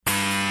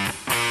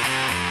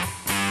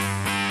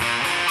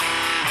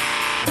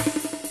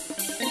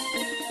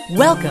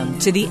Welcome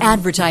to The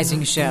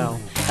Advertising Show,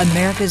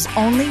 America's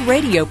only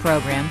radio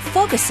program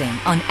focusing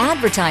on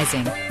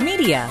advertising,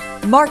 media,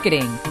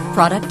 marketing,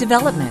 product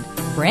development,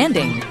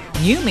 branding,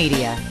 new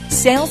media,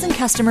 sales, and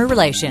customer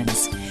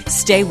relations.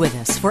 Stay with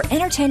us for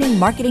entertaining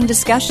marketing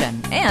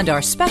discussion and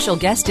our special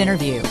guest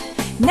interview.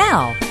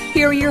 Now,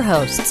 here are your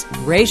hosts,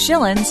 Ray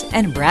Schilens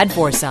and Brad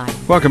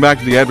Forsythe. Welcome back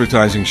to The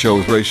Advertising Show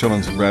with Ray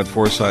Schilens and Brad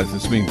Forsythe.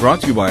 It's being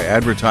brought to you by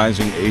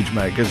Advertising Age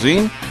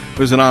Magazine.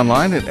 Visit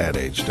online at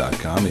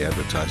adage.com. The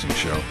Advertising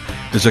Show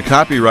is a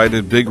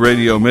copyrighted Big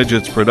Radio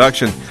Midgets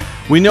production.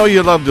 We know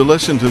you love to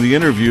listen to the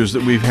interviews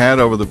that we've had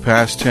over the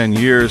past 10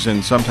 years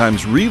and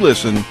sometimes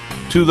re-listen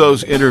to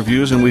those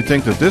interviews, and we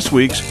think that this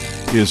week's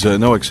is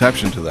no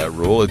exception to that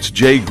rule. It's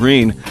Jay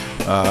Greene,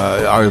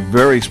 our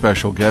very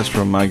special guest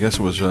from, I guess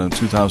it was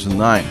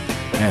 2009.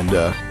 And,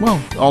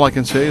 well, all I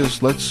can say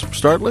is let's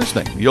start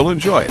listening. You'll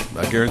enjoy it,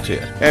 I guarantee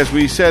it. As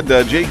we said,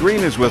 Jay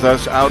Greene is with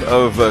us out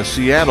of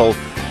Seattle,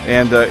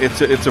 and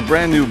it's a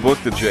brand new book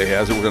that Jay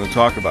has that we're going to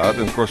talk about,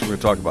 and of course we're going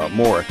to talk about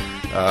more.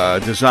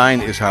 Design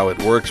is how it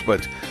works,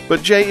 but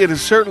Jay, it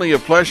is certainly a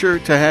pleasure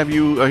to have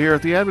you here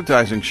at the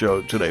Advertising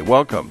Show today.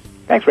 Welcome.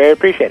 Thanks, Ray. I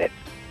appreciate it.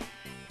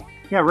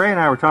 Yeah, Ray and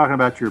I were talking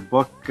about your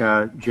book,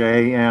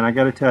 Jay, and I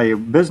got to tell you,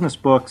 business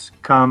books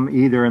come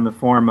either in the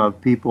form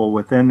of people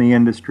within the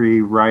industry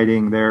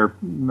writing their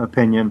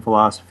opinion,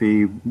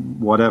 philosophy,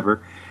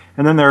 whatever,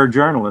 and then there are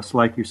journalists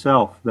like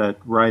yourself that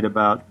write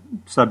about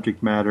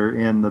subject matter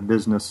in the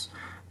business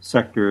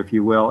sector, if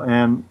you will.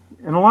 And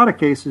in a lot of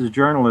cases,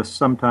 journalists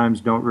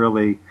sometimes don't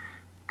really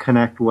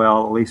connect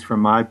well, at least from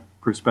my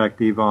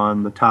perspective,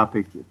 on the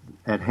topic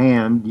at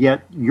hand.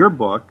 Yet your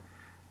book,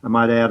 I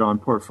might add on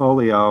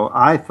portfolio,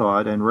 I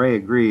thought, and Ray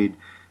agreed,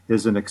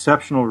 is an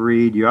exceptional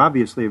read. You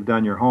obviously have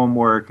done your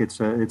homework.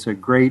 It's a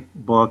great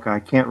book. I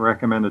can't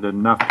recommend it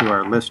enough to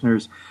our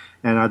listeners.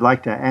 And I'd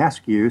like to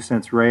ask you,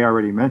 since Ray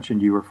already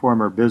mentioned you were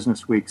former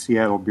BusinessWeek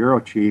Seattle bureau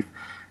chief,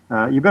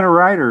 you've been a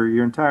writer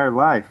your entire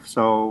life.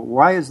 So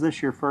why is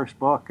this your first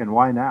book, and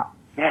why now?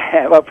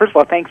 Well, first of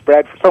all, thanks,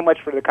 Brad, so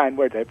much for the kind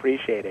words. I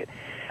appreciate it.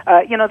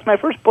 It's my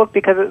first book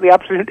because the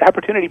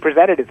opportunity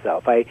presented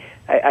itself.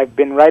 I've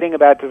been writing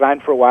about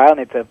design for a while,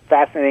 and it's a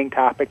fascinating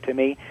topic to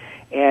me.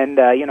 And,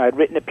 I'd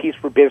written a piece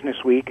for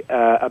BusinessWeek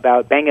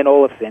about Bang &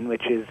 Olufsen,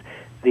 which is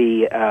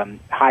the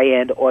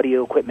high-end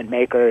audio equipment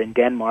maker in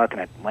Denmark.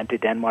 And I went to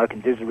Denmark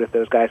and visited with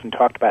those guys and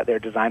talked about their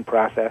design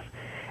process.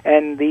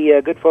 And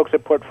the good folks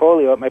at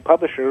Portfolio, at my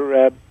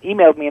publisher,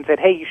 emailed me and said,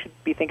 hey, you should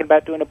be thinking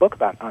about doing a book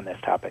on this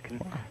topic.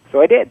 And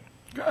so I did.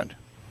 Good.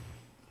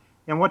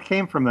 And what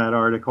came from that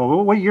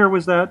article? What year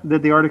was that?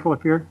 Did the article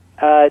appear?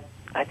 I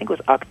think it was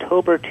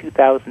October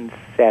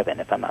 2007,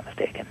 if I'm not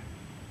mistaken.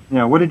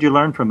 Yeah. What did you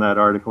learn from that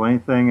article?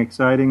 Anything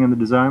exciting in the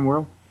design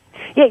world?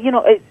 Yeah,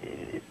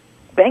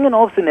 Bang &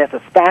 Olufsen has a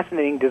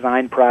fascinating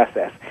design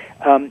process.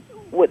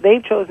 What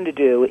they've chosen to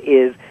do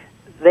is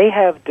they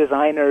have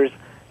designers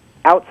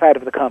outside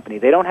of the company.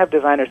 They don't have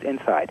designers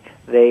inside.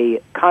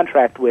 They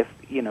contract with,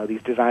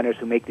 these designers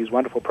who make these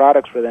wonderful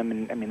products for them,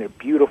 and they're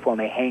beautiful,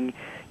 and they hang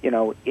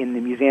in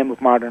the Museum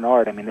of Modern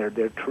Art.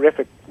 They're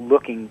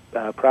terrific-looking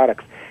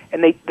products.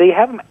 And they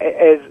have them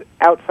as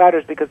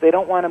outsiders because they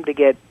don't want them to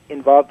get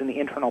involved in the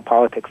internal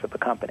politics of the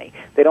company.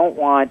 They don't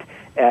want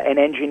an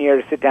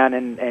engineer to sit down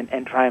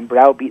and try and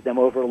browbeat them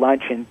over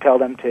lunch and tell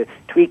them to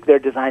tweak their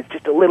designs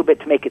just a little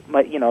bit to make it,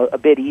 a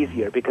bit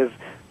easier, because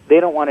they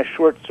don't want to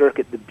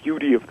short-circuit the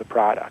beauty of the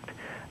product.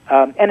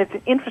 And it's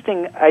an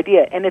interesting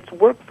idea, and it's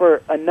worked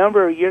for a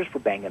number of years for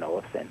Bang &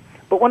 Olufsen.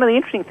 But one of the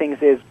interesting things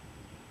is,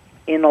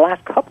 in the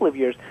last couple of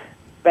years,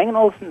 Bang &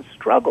 Olufsen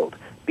struggled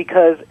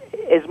because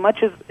as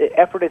much as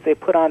effort as they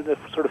put on the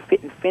sort of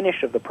fit and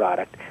finish of the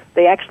product,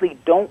 they actually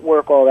don't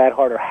work all that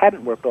hard, or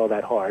hadn't worked all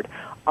that hard,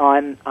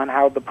 on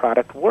how the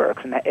product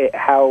works and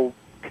how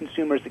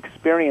consumers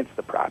experience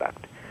the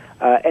product.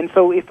 And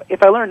so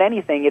if I learned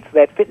anything, it's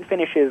that fit and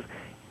finish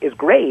is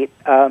great.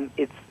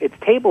 It's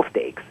table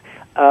stakes.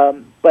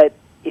 But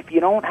if you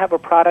don't have a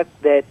product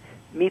that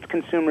meets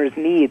consumers'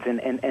 needs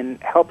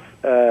and helps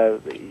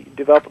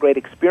develop a great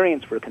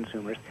experience for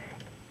consumers,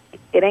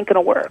 it ain't going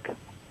to work.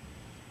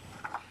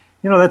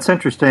 That's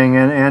interesting,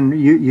 and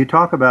you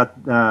talk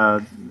about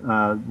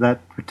that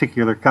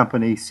particular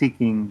company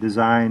seeking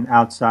design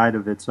outside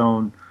of its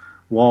own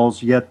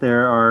walls, yet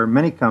there are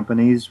many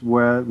companies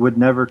would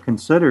never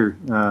consider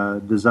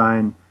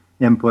design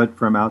input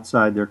from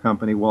outside their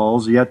company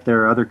walls, yet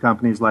there are other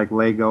companies like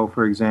Lego,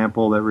 for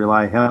example, that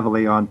rely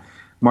heavily on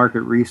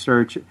market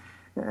research.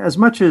 As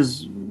much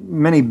as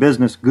many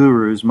business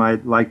gurus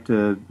might like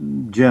to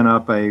gin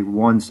up a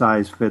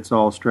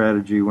one-size-fits-all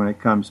strategy when it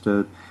comes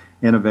to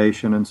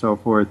innovation and so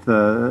forth,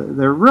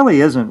 there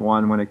really isn't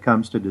one when it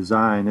comes to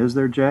design, is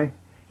there, Jay?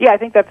 Yeah, I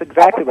think that's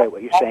exactly right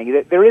what you're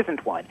saying. There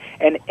isn't one.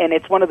 And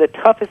it's one of the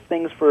toughest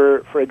things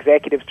for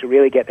executives to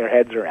really get their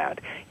heads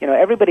around.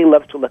 Everybody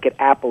loves to look at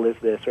Apple as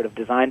the sort of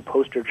design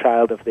poster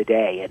child of the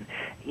day. And,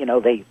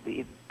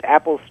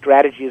 Apple's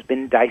strategy has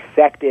been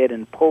dissected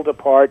and pulled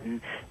apart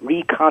and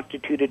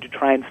reconstituted to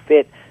try and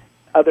fit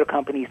other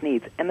companies'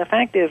 needs. And the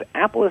fact is,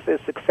 Apple is as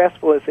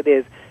successful as it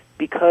is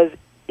because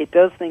it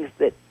does things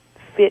that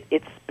fit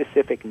its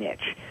specific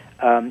niche.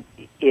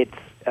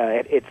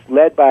 It's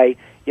led by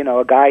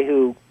a guy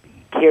who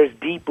cares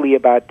deeply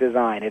about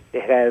design. It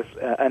has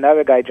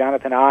another guy,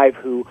 Jonathan Ive,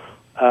 who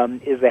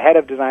is the head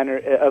of design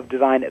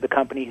at the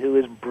company, who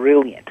is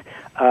brilliant.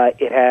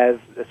 It has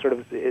sort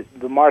of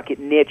the market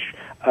niche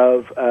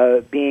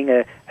of being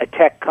a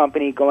tech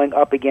company going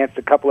up against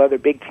a couple other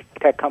big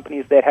tech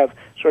companies that have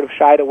sort of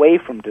shied away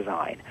from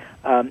design.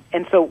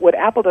 And so what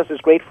Apple does is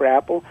great for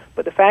Apple,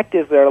 but the fact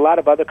is there are a lot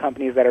of other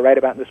companies that I write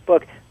about in this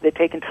book that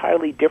take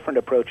entirely different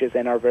approaches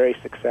and are very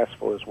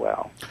successful as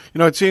well.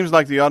 It seems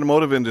like the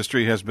automotive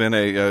industry has been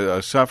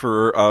a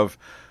sufferer of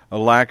a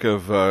lack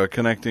of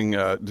connecting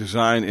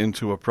design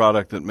into a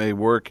product that may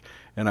work,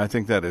 and I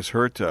think that has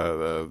hurt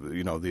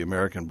the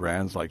American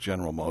brands like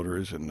General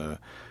Motors and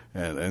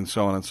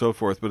so on and so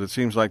forth. But it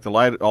seems like the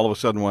light all of a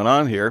sudden went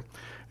on here,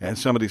 and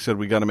somebody said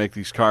we got to make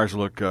these cars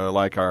look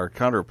like our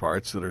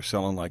counterparts that are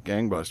selling like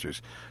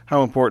gangbusters.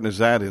 How important is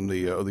that in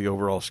the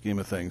overall scheme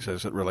of things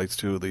as it relates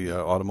to the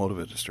automotive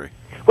industry?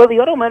 Well,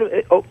 the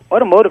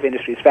automotive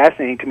industry is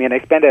fascinating to me, and I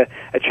spent a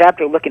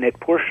chapter looking at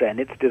Porsche and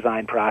its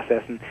design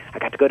process, and I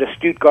got to go to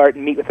Stuttgart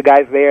and meet with the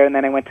guys there, and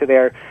then I went to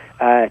their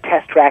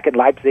test track in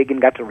Leipzig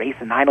and got to race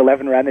a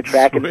 911 around the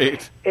track.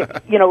 Sweet.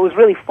 And it was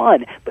really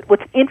fun. But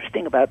what's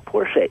interesting about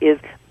Porsche is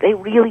they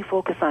really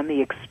focus on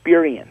the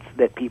experience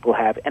that people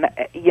have, and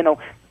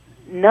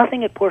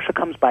nothing at Porsche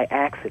comes by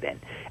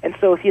accident. And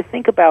so if you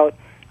think about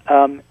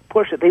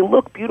Porsche, they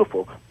look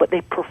beautiful, but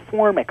they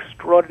perform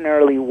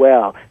extraordinarily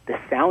well. The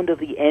sound of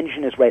the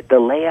engine is right. The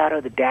layout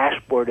of the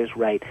dashboard is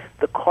right.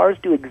 The cars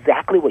do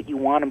exactly what you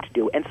want them to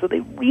do. And so they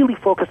really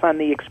focus on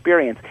the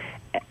experience.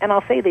 And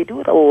I'll say they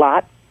do it a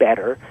lot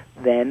better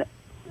than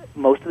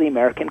most of the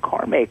American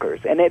car makers.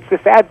 And it's a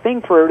sad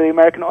thing for the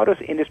American auto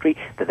industry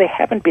that they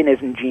haven't been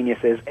as ingenious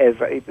as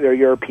their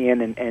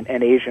European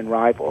and Asian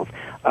rivals.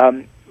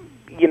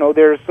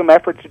 There's some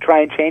efforts to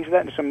try and change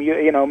that, and some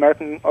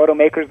American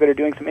automakers that are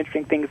doing some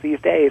interesting things these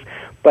days.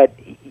 But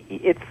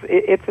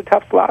it's a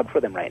tough slog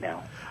for them right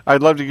now.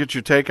 I'd love to get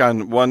your take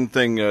on one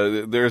thing.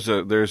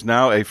 There's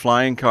now a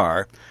flying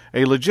car,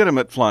 a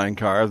legitimate flying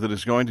car that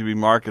is going to be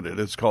marketed.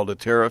 It's called a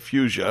Terra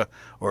Fugia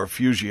or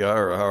Fugia,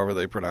 or however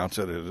they pronounce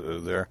it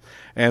there.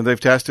 And they've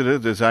tested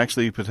it. It's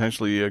actually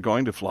potentially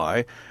going to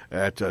fly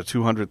at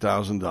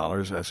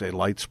 $200,000 as a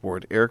light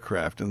sport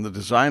aircraft. And the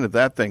design of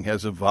that thing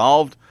has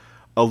evolved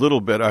a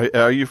little bit.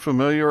 Are you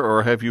familiar,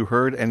 or have you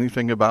heard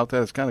anything about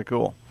that? It's kind of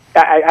cool.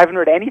 I haven't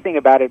heard anything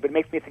about it, but it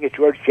makes me think of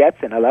George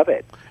Jetson. I love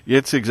it.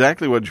 It's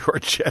exactly what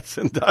George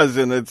Jetson does,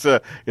 and it's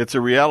a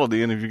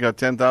reality. And if you got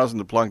 $10,000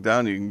 to plunk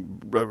down, you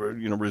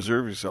can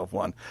reserve yourself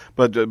one.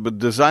 But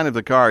design of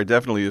the car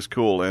definitely is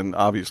cool, and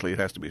obviously it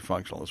has to be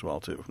functional as well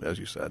too, as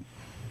you said.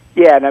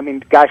 Yeah,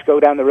 and go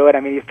down the road.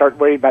 You start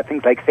worrying about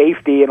things like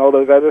safety and all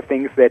those other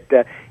things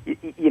that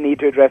you need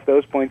to address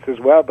those points as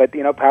well. But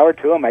power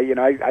to them.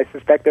 I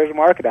suspect there's a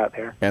market out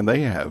there. And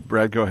they have.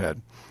 Brad, go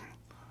ahead.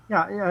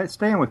 Yeah.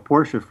 Staying with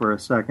Porsche for a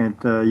second,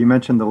 you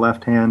mentioned the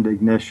left-hand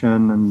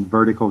ignition and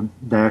vertical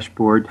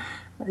dashboard.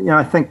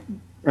 I think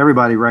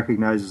everybody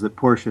recognizes that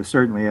Porsche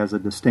certainly has a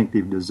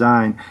distinctive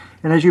design.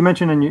 And as you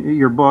mentioned in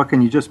your book,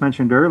 and you just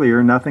mentioned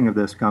earlier, nothing of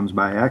this comes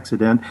by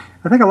accident.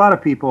 I think a lot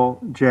of people,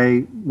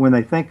 Jay, when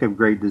they think of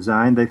great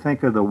design, they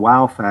think of the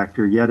wow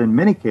factor, yet in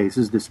many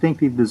cases,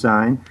 distinctive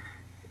design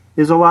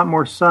is a lot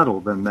more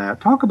subtle than that.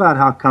 Talk about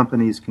how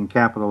companies can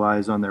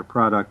capitalize on their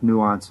product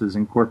nuances,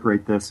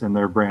 incorporate this in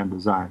their brand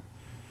design.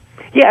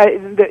 Yeah,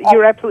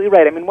 you're absolutely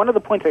right. One of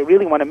the points I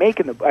really want to make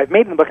I've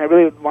made in the book, and I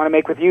really want to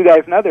make with you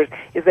guys and others,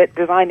 is that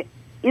design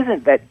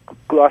isn't that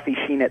glossy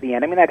sheen at the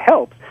end. That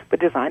helps, but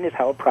design is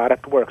how a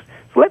product works.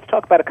 So let's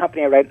talk about a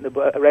company I write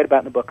about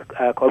in the book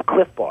called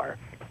Cliff Bar.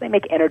 They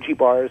make energy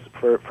bars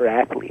for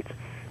athletes.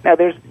 Now,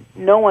 there's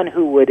no one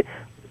who would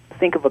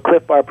think of a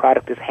Cliff Bar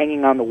product as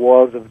hanging on the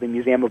walls of the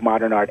Museum of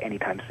Modern Art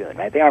anytime soon,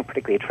 right? They aren't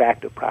particularly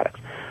attractive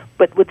products.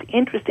 But what's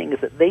interesting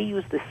is that they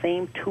use the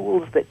same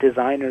tools that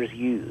designers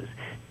use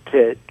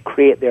to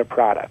create their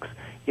products.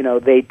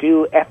 They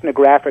do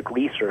ethnographic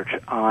research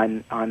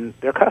on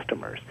their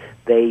customers.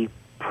 They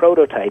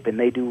prototype, and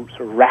they do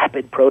sort of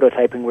rapid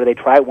prototyping where they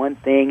try one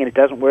thing and it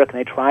doesn't work and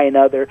they try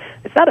another.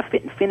 It's not a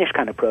fit and finish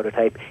kind of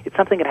prototype. It's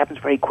something that happens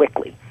very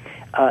quickly.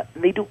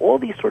 They do all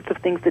these sorts of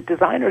things that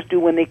designers do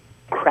when they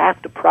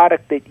craft a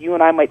product that you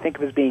and I might think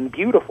of as being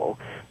beautiful,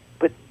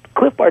 but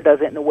Cliff Bar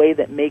does it in a way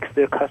that makes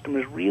their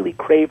customers really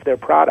crave their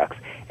products.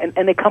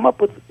 And they come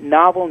up with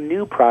novel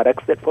new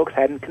products that folks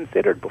hadn't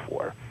considered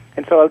before.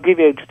 And so I'll give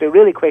you just a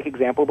really quick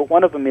example, but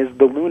one of them is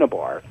the Luna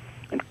Bar.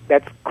 And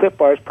that's Cliff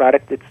Bar's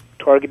product that's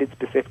targeted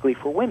specifically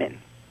for women.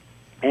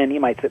 And you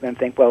might sit there and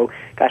think, well,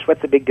 gosh,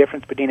 what's the big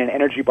difference between an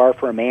energy bar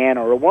for a man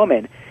or a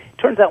woman? It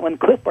turns out when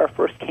Cliff Bar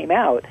first came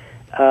out,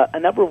 a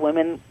number of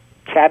women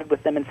chatted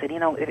with them and said,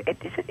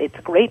 it's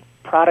a great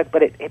product,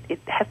 but it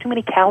has too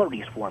many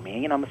calories for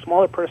me. I'm a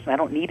smaller person. I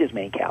don't need as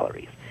many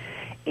calories.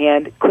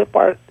 And Cliff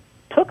Bar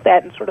took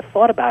that and sort of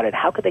thought about it.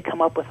 How could they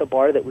come up with a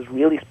bar that was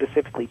really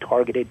specifically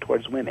targeted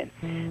towards women?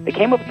 They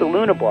came up with the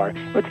Luna bar.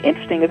 What's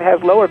interesting is it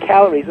has lower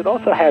calories. It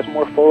also has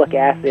more folic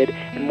acid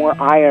and more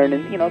iron,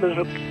 and those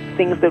are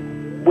things that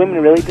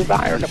women really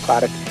desire in a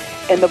product.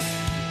 And the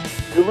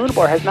Luna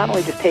bar has not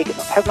only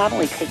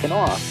taken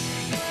off,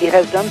 it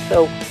has done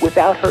so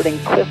without hurting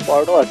Cliff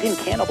Bar at all. It didn't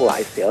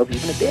cannibalize sales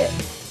even a bit.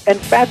 And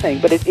it's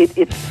fascinating, but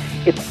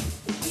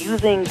it's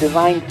using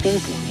design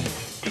thinking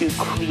to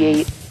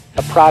create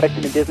a product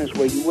in a business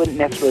where you wouldn't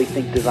necessarily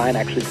think design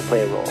actually could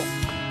play a role.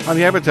 On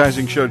the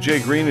Advertising Show, Jay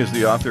Greene is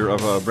the author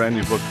of a brand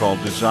new book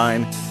called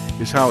Design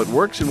is How It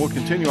Works, and we'll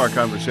continue our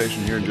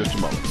conversation here in just a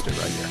moment. Stay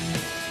right here.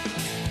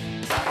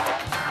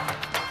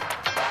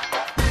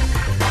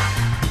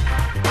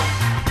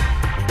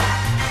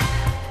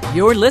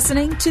 You're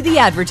listening to The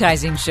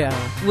Advertising Show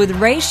with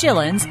Ray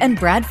Schilens and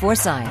Brad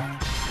Forsythe.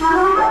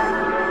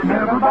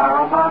 Never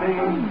borrow money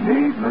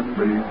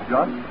needlessly,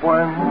 just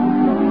when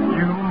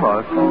you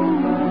must.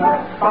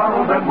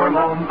 Borrow them where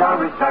loans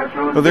are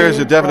essential. Well, there's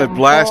a definite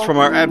blast from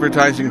our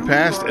advertising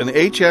past, an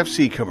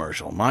HFC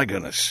commercial. My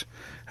goodness,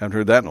 haven't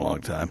heard that in a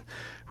long time.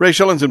 Ray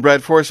Schilens and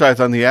Brad Forsythe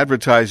on The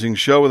Advertising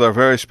Show with our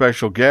very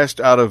special guest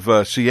out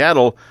of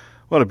Seattle.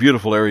 What a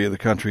beautiful area of the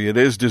country it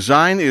is.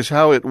 Design is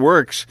How It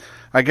Works.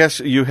 I guess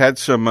you had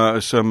some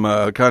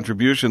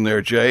contribution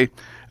there, Jay,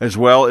 as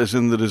well as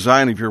in the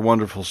design of your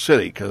wonderful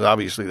city, because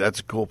obviously that's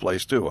a cool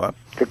place too, huh?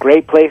 It's a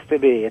great place to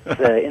be. It's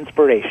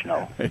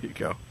inspirational. There you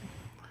go.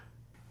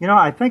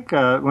 I think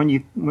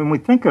when we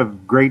think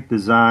of great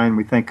design,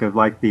 we think of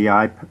like the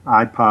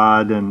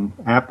iPod, and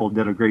Apple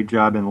did a great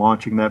job in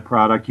launching that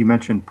product. You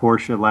mentioned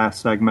Porsche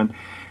last segment.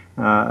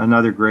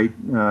 Another great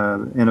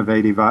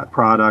innovative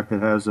product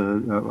that has a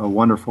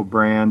wonderful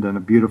brand and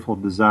a beautiful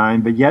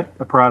design, but yet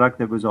a product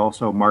that was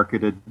also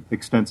marketed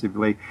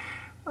extensively.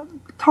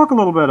 Talk a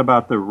little bit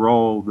about the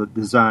role that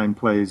design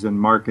plays in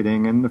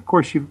marketing. And, of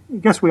course, I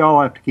guess we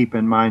all have to keep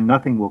in mind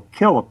nothing will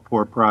kill a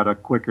poor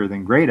product quicker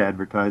than great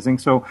advertising.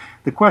 So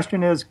the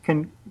question is,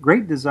 can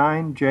great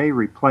design, Jay,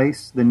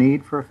 replace the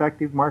need for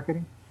effective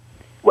marketing?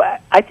 Well,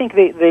 I think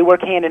they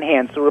work hand in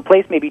hand, so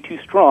replace may be too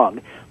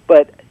strong,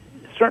 but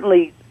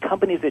certainly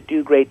companies that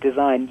do great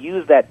design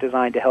use that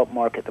design to help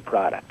market the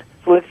product.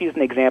 So let's use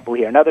an example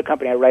here. Another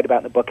company I write about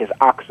in the book is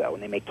OXO,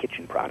 and they make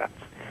kitchen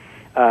products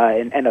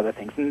and other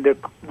things, and they're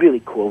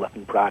really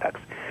cool-looking products.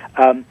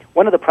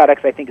 One of the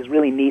products I think is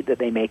really neat that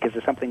they make is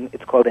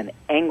it's called an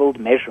angled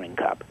measuring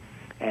cup,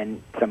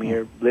 and some of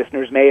your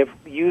listeners may have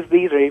used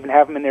these or even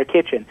have them in their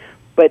kitchen.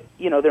 But,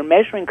 they're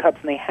measuring cups,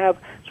 and they have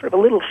sort of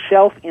a little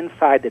shelf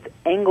inside that's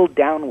angled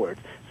downwards,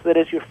 so that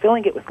as you're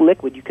filling it with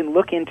liquid, you can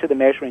look into the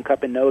measuring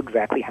cup and know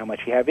exactly how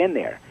much you have in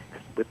there.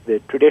 With the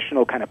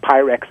traditional kind of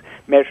Pyrex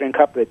measuring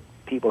cup that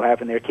people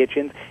have in their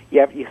kitchens,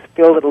 you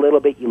fill it a little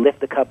bit, you lift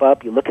the cup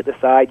up, you look at the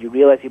side, you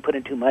realize you put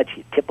in too much,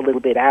 you tip a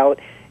little bit out,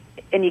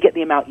 and you get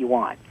the amount you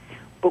want.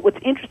 But what's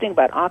interesting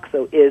about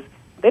OXO is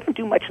they don't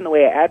do much in the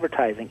way of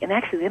advertising, and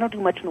actually they don't do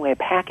much in the way of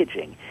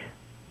packaging.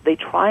 They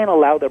try and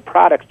allow their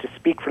products to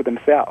speak for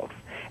themselves.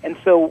 And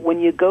so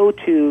when you go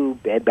to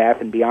Bed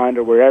Bath & Beyond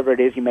or wherever it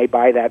is you may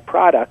buy that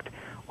product,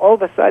 all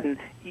of a sudden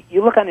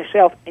you look on the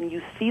shelf and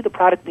you see the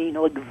product and you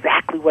know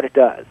exactly what it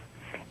does.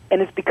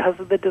 And it's because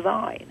of the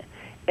design.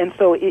 And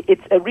so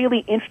it's a really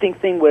interesting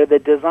thing where the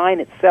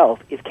design itself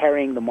is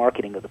carrying the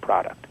marketing of the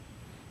product.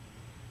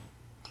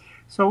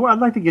 So I'd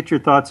like to get your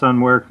thoughts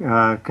on where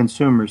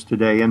consumers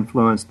today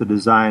influence the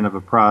design of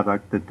a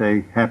product that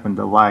they happen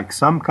to like.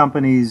 Some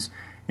companies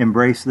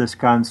embrace this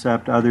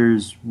concept.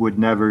 Others would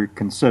never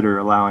consider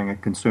allowing a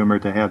consumer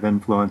to have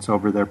influence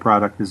over their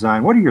product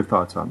design. What are your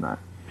thoughts on that?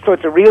 So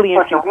it's a really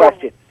interesting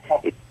question.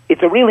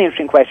 It's a really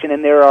interesting question,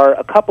 and there are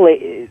a couple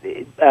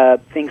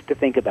of things to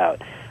think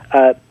about.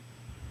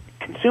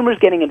 Consumers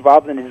getting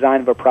involved in the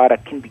design of a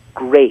product can be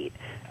great.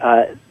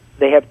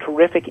 They have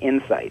terrific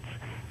insights.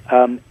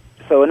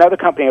 So another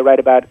company I write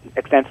about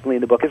extensively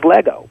in the book is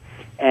Lego.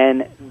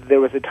 And there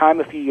was a time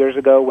a few years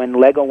ago when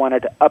Lego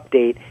wanted to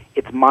update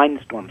its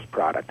Mindstorms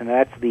product, and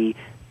that's the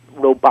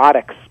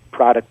robotics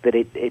product that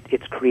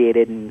it's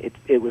created, and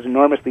it was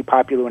enormously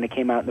popular when it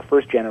came out in the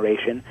first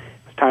generation.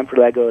 It was time for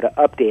Lego to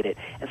update it.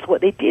 And so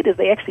what they did is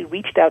they actually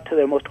reached out to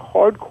their most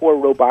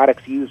hardcore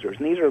robotics users,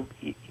 and these are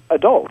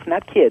adults,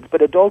 not kids,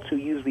 but adults who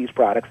use these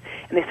products,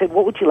 and they said,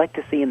 what would you like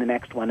to see in the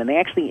next one? And they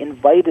actually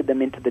invited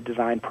them into the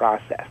design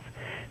process.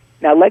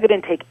 Now, Lego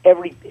didn't take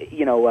every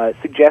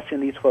suggestion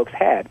these folks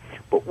had,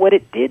 but what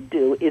it did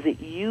do is it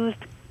used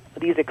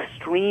these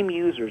extreme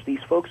users,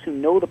 these folks who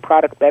know the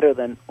product better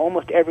than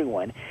almost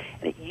everyone,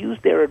 and it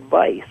used their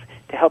advice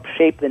to help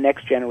shape the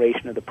next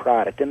generation of the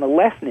product. And the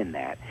lesson in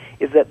that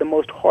is that the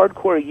most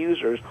hardcore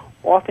users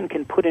often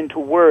can put into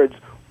words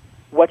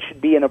what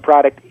should be in a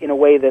product in a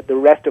way that the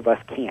rest of us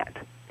can't.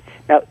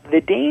 Now,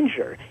 the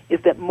danger is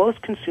that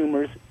most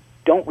consumers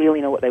don't really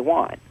know what they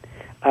want.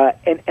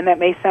 And that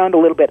may sound a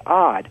little bit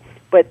odd,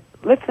 but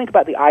let's think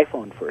about the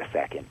iPhone for a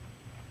second.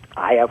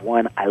 I have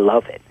one. I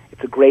love it.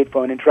 It's a great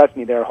phone, and trust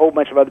me, there are a whole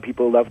bunch of other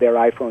people who love their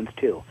iPhones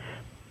too.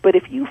 But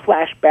if you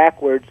flash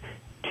backwards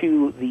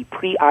to the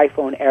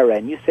pre-iPhone era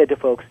and you said to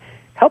folks,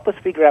 help us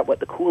figure out what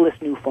the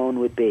coolest new phone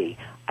would be,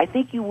 I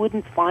think you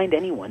wouldn't find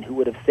anyone who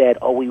would have said,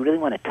 oh, we really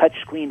want a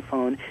touch-screen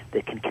phone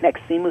that can connect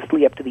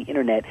seamlessly up to the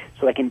Internet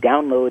so I can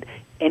download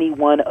any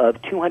one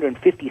of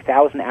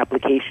 250,000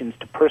 applications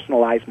to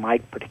personalize my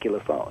particular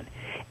phone.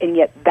 And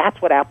yet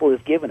that's what Apple has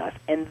given us.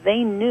 And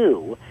they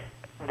knew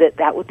that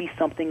that would be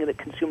something that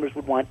consumers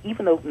would want,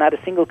 even though not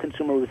a single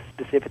consumer was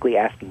specifically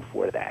asking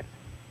for that.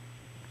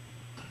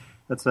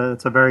 That's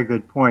a very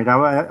good point.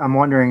 I'm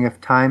wondering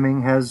if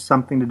timing has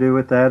something to do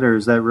with that, or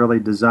is that really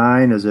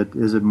design? Is it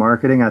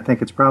marketing? I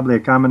think it's probably a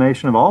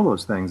combination of all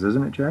those things,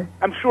 isn't it, Jay?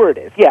 I'm sure it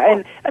is.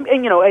 Yeah, and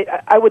you know,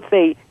 I would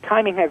say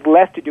timing has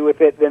less to do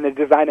with it than the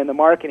design and the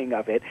marketing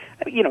of it.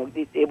 You know,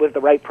 it was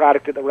the right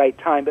product at the right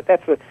time, but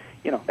that's a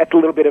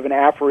little bit of an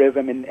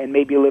aphorism and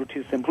maybe a little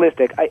too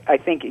simplistic. I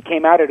think it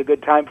came out at a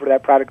good time for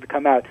that product to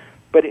come out,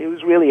 but it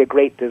was really a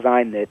great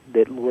design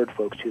that lured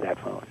folks to that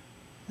phone.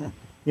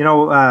 You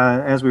know,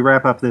 as we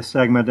wrap up this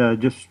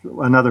segment, just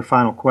another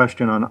final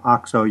question on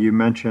OXO you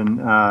mentioned.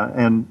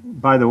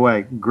 And by the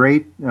way,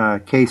 great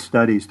case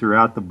studies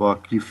throughout the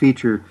book. You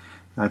feature,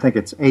 I think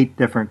it's 8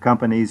 different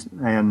companies,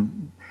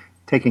 and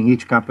taking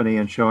each company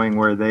and showing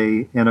where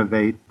they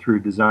innovate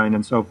through design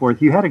and so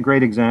forth. You had a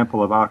great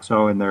example of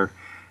OXO in their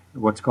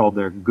what's called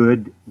their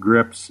Good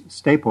Grips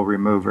staple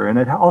remover. And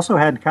it also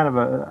had kind of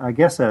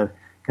a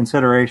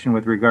consideration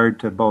with regard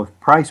to both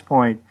price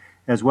point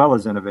as well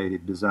as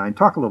innovative design.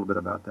 Talk a little bit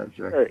about that, Jay.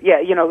 Sure. Yeah,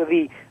 you know,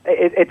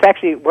 it's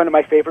actually one of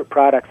my favorite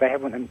products. I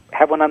have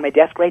one on my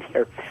desk right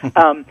here.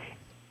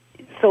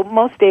 So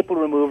most staple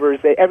removers,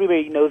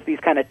 everybody knows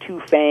these kind of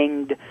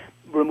two-fanged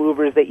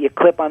removers that you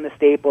clip on the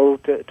staple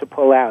to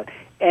pull out.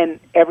 And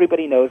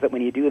everybody knows that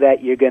when you do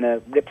that, you're going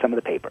to rip some of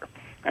the paper.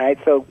 All right,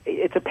 so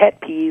it's a pet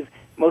peeve.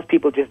 Most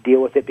people just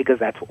deal with it because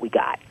that's what we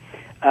got.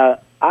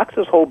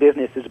 OXO's whole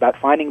business is about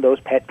finding those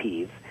pet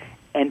peeves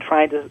and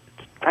trying to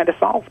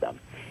solve them.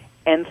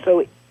 And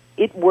so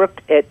it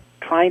worked at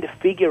trying to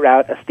figure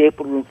out how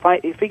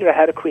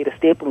to create a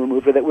staple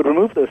remover that would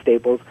remove those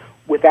staples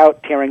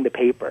without tearing the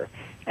paper.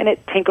 And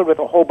it tinkered with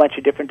a whole bunch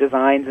of different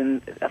designs,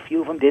 and a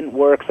few of them didn't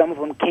work. Some of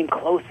them came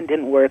close and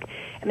didn't work.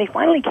 And they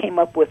finally came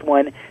up with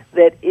one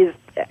that is,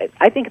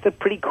 I think it's a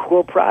pretty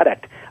cool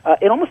product.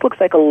 It almost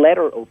looks like a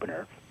letter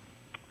opener,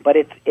 but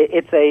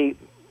it's a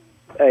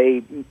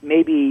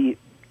maybe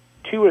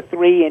 2 or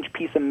 3 inch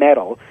piece of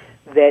metal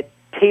that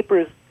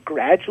tapers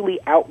gradually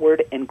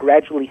outward and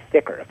gradually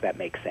thicker, if that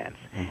makes sense.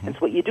 Mm-hmm. And so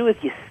what you do is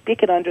you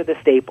stick it under the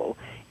staple,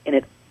 and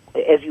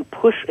as you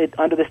push it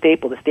under the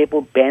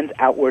staple bends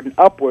outward and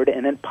upward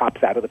and then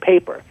pops out of the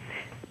paper.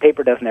 The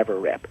paper doesn't ever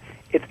rip.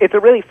 It's a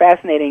really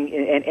fascinating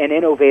and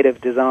innovative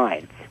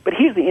design. But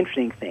here's the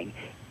interesting thing.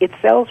 It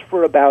sells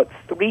for about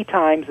 3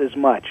 times as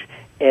much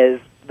as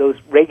those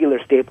regular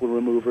staple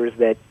removers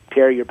that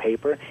tear your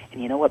paper,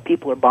 and you know what?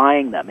 People are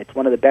buying them. It's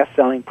one of the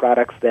best-selling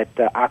products that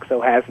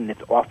OXO has in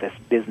its office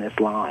business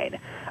line.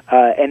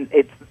 And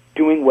it's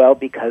doing well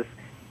because,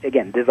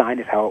 again, design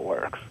is how it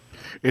works.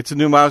 It's a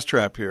new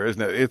mousetrap here,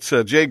 isn't it? It's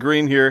Jay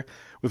Greene here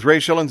with Ray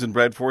Schilens and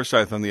Brad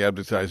Forsythe on the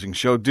Advertising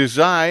Show.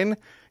 Design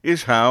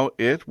is how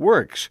it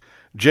works.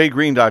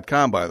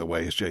 JayGreene.com, by the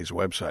way, is Jay's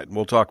website. And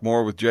we'll talk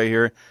more with Jay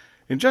here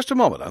in just a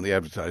moment on the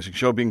Advertising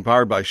Show, being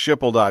powered by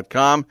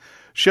Schipul.com.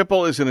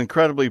 Schipul is an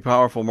incredibly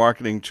powerful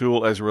marketing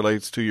tool as it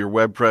relates to your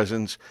web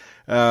presence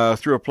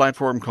through a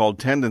platform called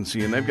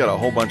Tendency, and they've got a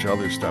whole bunch of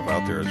other stuff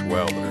out there as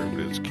well that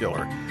is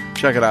killer.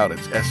 Check it out.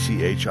 It's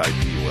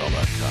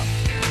schipul.com.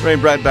 Ray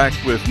and Brad back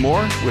with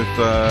more with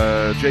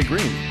Jay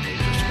Greene in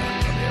just a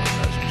minute on the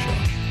Advertising Show.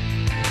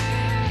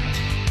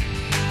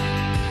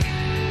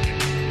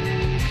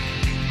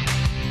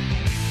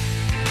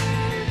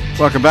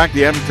 Welcome back to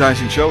the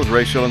Advertising Show with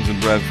Ray Schilens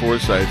and Brad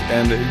Forsythe.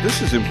 And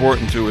this is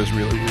important to us,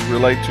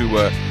 relate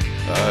to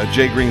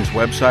Jay Greene's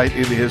website.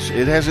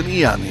 It has an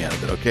E on the end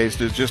of it, okay?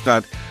 So it's just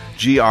not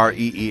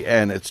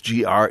Green, it's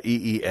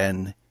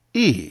Greene.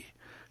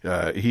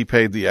 He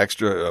paid the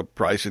extra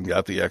price and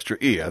got the extra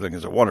E. I think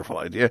it's a wonderful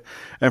idea.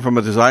 And from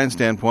a design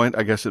standpoint,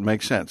 I guess it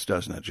makes sense,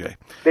 doesn't it, Jay?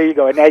 There you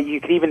go. And now you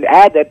can even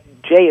add that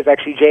Jay is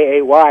actually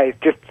Jay,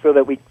 just so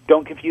that we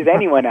don't confuse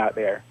anyone out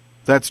there.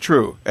 That's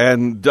true.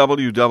 And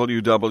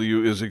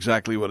WWW is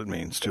exactly what it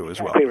means, too, as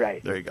well. Exactly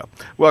right. There you go.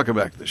 Welcome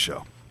back to the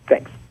show.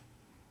 Thanks.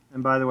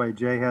 And by the way,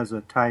 Jay has a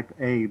type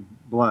A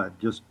blood,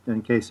 just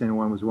in case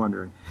anyone was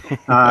wondering.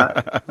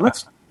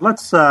 Let's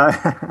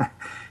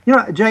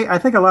Jay, I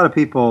think a lot of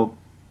people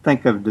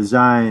think of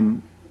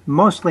design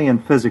mostly in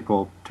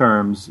physical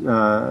terms,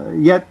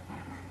 yet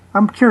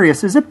I'm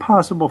curious, is it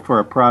possible for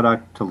a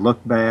product to look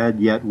bad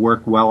yet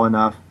work well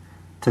enough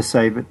to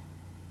save it?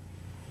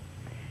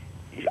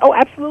 Oh,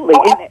 absolutely.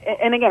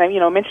 And again,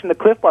 I mentioned the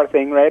Cliff Bar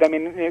thing, right? I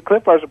mean,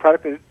 Cliff Bar is a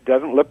product that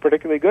doesn't look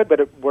particularly good, but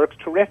it works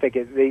terrific.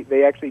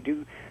 They actually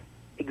do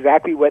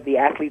exactly what the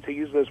athletes who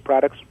use those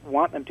products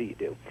want them to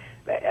do.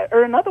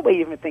 Or another way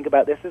you even think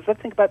about this is, let's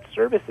think about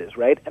services,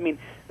 right? I mean,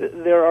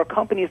 there are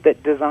companies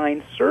that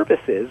design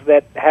services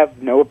that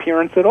have no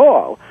appearance at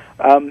all.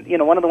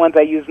 One of the ones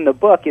I use in the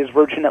book is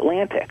Virgin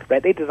Atlantic,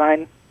 right? They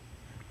design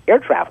air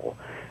travel.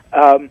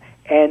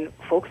 And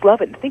folks love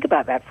it. And think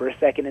about that for a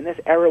second. In this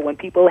era when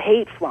people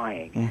hate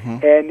flying,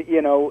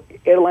 and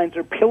airlines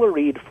are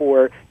pilloried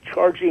for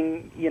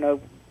charging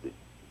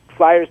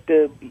flyers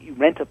to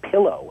rent a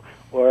pillow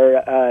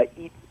or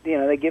eat.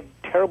 They give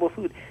terrible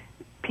food.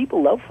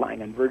 People love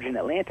flying on Virgin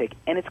Atlantic,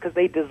 and it's because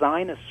they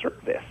design a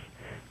service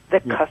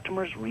that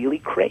customers really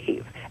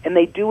crave, and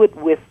they do it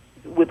with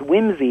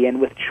whimsy and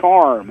with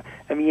charm.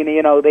 I mean,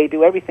 they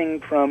do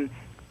everything from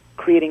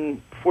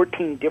creating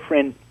 14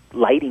 different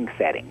lighting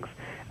settings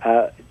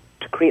to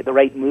create the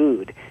right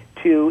mood,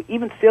 to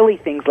even silly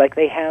things like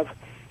they have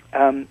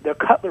their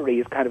cutlery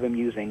is kind of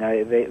amusing.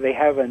 They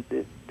have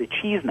the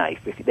cheese knife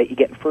that you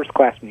get in first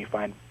class when you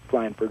fly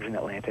on Virgin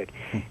Atlantic,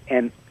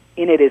 and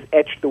in it is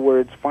etched the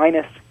words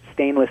 "finest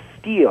stainless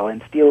steel,"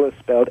 and steel is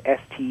spelled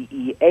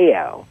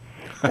S-T-E-A-L.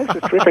 That's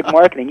just terrific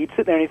marketing. You'd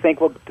sit there and you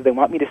think, well, do they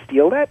want me to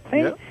steal that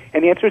thing? Yep.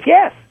 And the answer is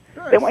yes.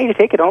 Nice. They want you to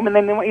take it home, and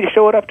then they want you to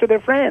show it up to their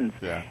friends.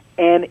 Yeah.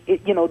 And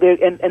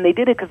they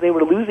did it because they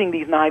were losing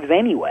these knives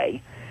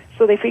anyway.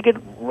 So they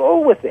figured,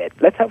 roll with it.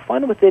 Let's have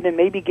fun with it, and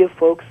maybe give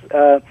folks,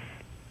 a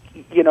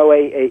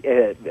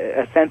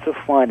sense of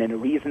fun and a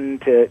reason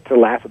to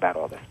laugh about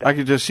all this stuff. I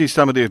could just see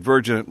somebody at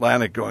Virgin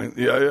Atlantic going,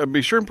 "Yeah,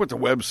 be sure and put the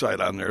website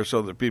on there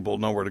so that people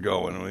know where to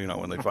go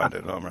when they find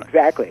it." Right?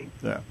 Exactly.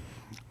 Yeah.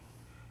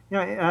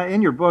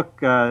 In your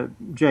book,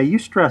 Jay, you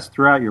stress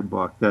throughout your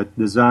book that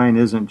design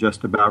isn't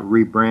just about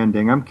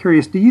rebranding. I'm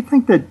curious, do you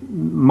think that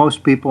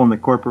most people in the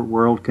corporate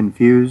world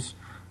confuse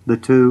the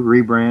two,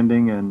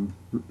 rebranding and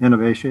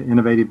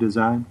innovative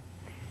design?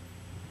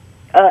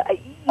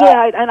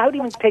 And I would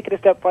even take it a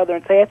step farther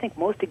and say I think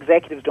most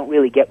executives don't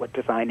really get what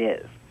design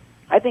is.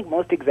 I think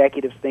most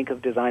executives think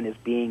of design as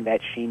being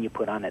that sheen you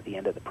put on at the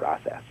end of the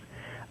process.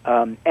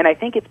 And I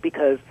think it's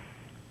because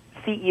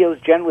CEOs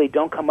generally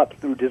don't come up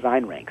through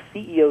design ranks.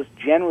 CEOs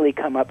generally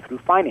come up through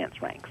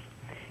finance ranks.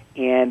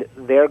 And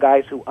they're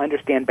guys who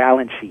understand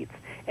balance sheets,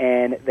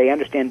 and they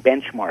understand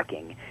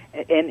benchmarking.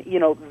 And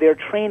their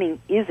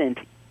training isn't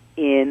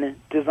in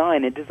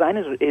design, and design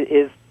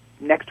is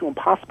next to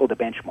impossible to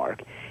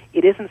benchmark.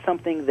 It isn't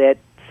something that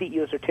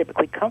CEOs are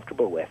typically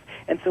comfortable with.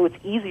 And so it's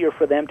easier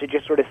for them to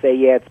just sort of say,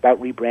 yeah, it's about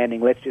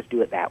rebranding, let's just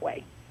do it that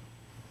way.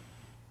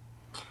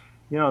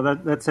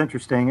 That's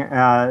interesting.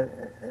 How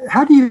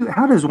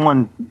does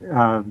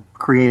one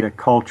create a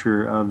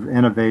culture of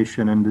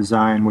innovation and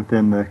design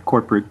within the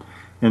corporate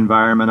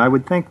environment? I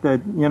would think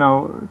that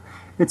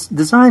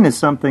design is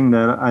something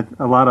that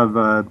a lot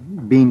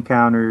of bean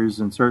counters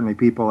and certainly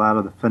people out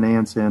of the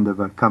finance end of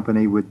a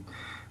company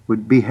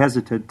would be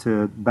hesitant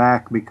to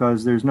back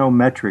because there's no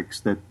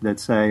metrics that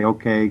say,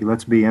 okay,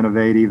 let's be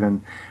innovative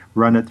and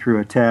run it through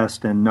a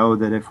test and know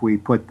that if we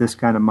put this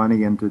kind of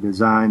money into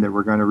design that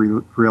we're going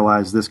to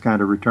realize this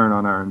kind of return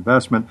on our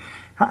investment.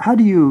 How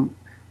do you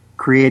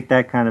create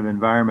that kind of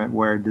environment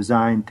where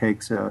design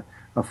takes a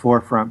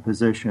forefront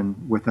position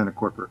within a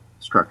corporate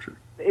structure?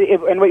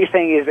 And what you're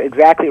saying is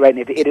exactly right.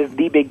 And it is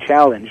the big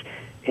challenge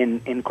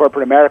in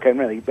corporate America and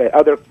really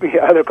other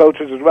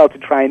cultures as well to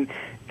try and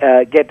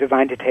get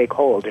design to take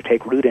hold, to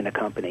take root in a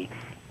company.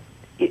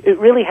 It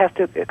really has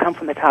to come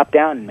from the top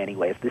down in many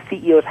ways. The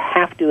CEOs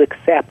have to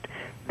accept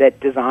that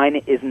design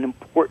is an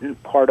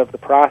important part of the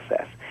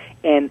process.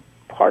 And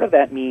part of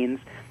that means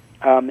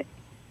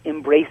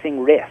embracing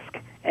risk.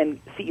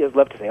 And CEOs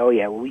love to say, oh,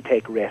 yeah, well, we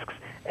take risks.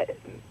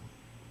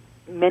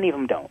 Many of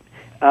them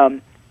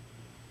don't.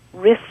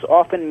 Risks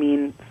often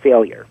mean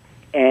failure.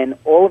 And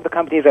all of the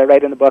companies I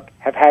write in the book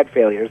have had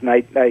failures, and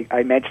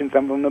I mentioned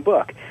some of them in the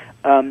book.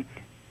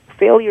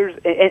 Failures,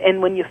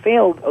 and when you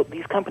fail,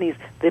 these companies,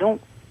 they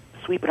don't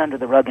sweep it under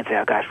the rug and say,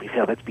 oh, gosh, we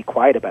failed, let's be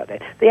quiet about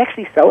that. They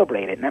actually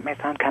celebrate it, and that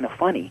might sound kind of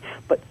funny,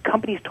 but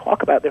companies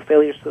talk about their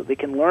failures so they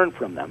can learn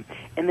from them.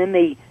 And then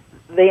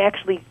they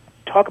actually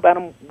talk about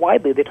them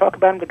widely. They talk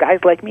about them to guys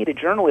like me, to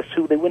journalists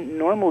who they wouldn't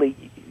normally,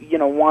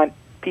 want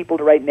people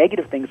to write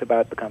negative things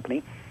about the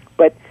company.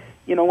 But,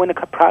 when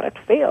a product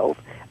fails,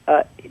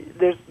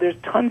 there's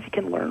tons you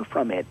can learn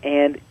from it,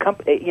 and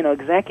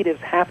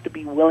executives have to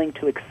be willing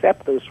to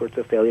accept those sorts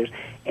of failures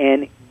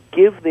and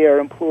give their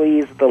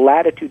employees the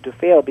latitude to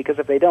fail, because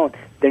if they don't,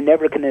 they're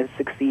never going to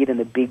succeed in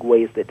the big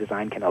ways that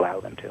design can allow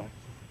them to.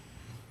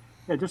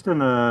 Yeah, just in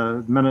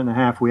the minute and a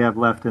half we have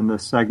left in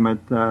this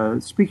segment,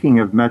 speaking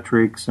of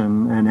metrics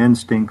and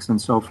instincts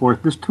and so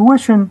forth, does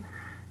tuition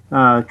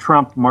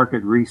trump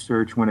market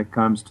research when it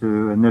comes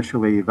to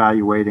initially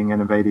evaluating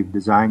innovative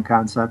design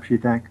concepts, you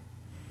think?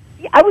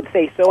 I would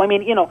say so. I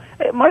mean,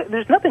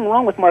 there's nothing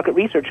wrong with market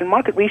research, and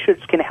market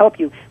research can help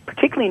you,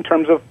 particularly in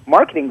terms of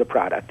marketing the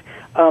product.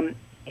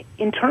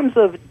 In terms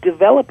of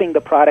developing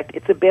the product,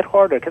 it's a bit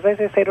harder because, as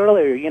I said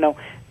earlier,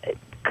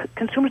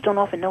 consumers don't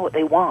often know what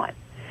they want.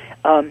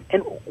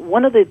 And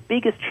one of the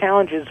biggest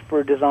challenges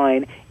for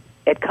design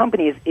at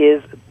companies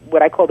is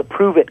what I call the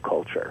prove-it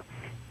culture.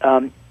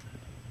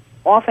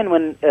 Often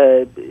when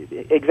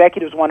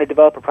executives want to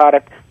develop a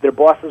product, their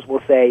bosses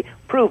will say,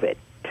 prove it.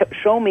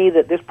 Show me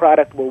that this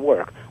product will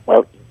work.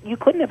 Well, you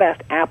couldn't have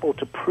asked Apple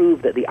to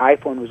prove that the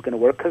iPhone was going to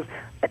work because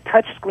a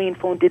touch-screen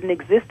phone didn't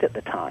exist at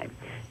the time.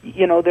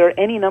 There are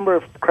any number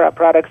of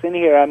products in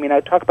here. I mean, I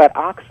talk about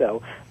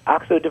OXO.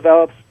 OXO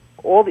develops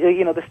all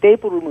the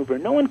staple remover.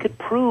 No one could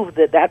prove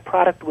that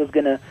product was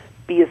going to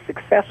be as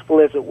successful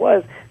as it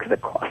was because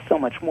it costs so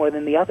much more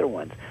than the other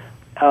ones.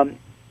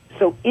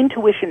 So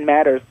intuition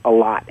matters a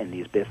lot in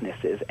these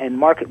businesses, and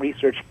market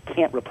research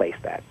can't replace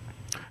that.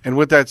 And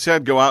with that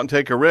said, go out and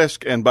take a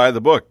risk and buy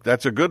the book.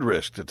 That's a good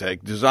risk to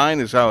take. Design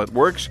is how it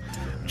works.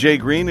 Jay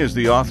Greene is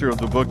the author of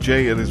the book.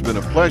 Jay, it has been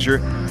a pleasure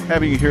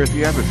having you here at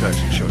the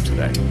Advertising Show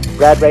today.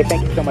 Brad, Ray,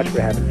 thank you so much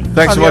for having me.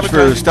 Thanks so much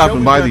for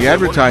stopping by the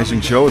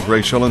Advertising Show with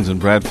Ray Schilens and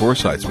Brad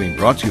Forsythe. It's being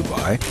brought to you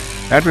by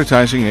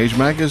Advertising Age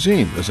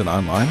Magazine. Visit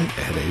online at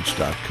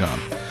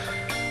adage.com.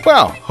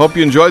 Well, hope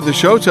you enjoyed the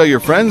show. Tell your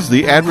friends.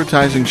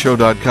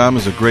 TheAdvertisingShow.com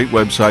is a great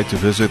website to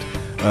visit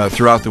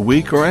throughout the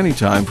week or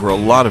anytime for a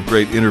lot of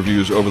great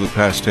interviews over the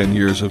past 10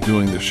 years of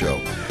doing the show.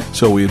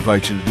 So we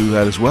invite you to do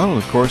that as well. And,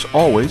 of course,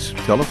 always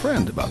tell a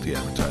friend about The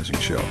Advertising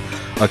Show.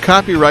 A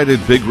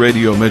copyrighted Big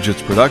Radio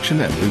Midgets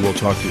production, and we will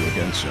talk to you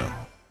again soon.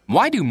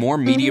 Why do more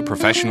media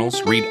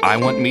professionals read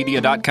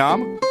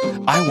iWantMedia.com?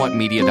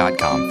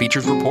 iWantMedia.com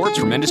features reports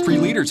from industry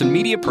leaders and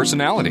media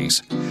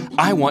personalities.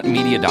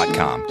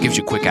 iWantMedia.com gives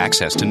you quick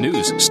access to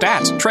news,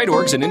 stats, trade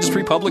orgs, and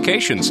industry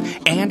publications,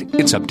 and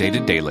it's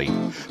updated daily.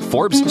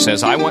 Forbes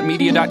says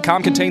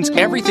iWantMedia.com contains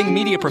everything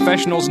media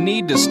professionals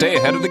need to stay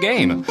ahead of the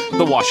game.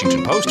 The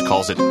Washington Post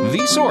calls it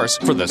the source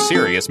for the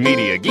serious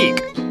media geek.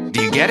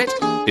 Do you get it?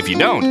 If you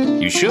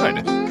don't, you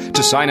should.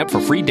 To sign up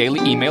for free daily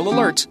email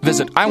alerts,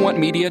 visit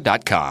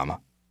iWantMedia.com.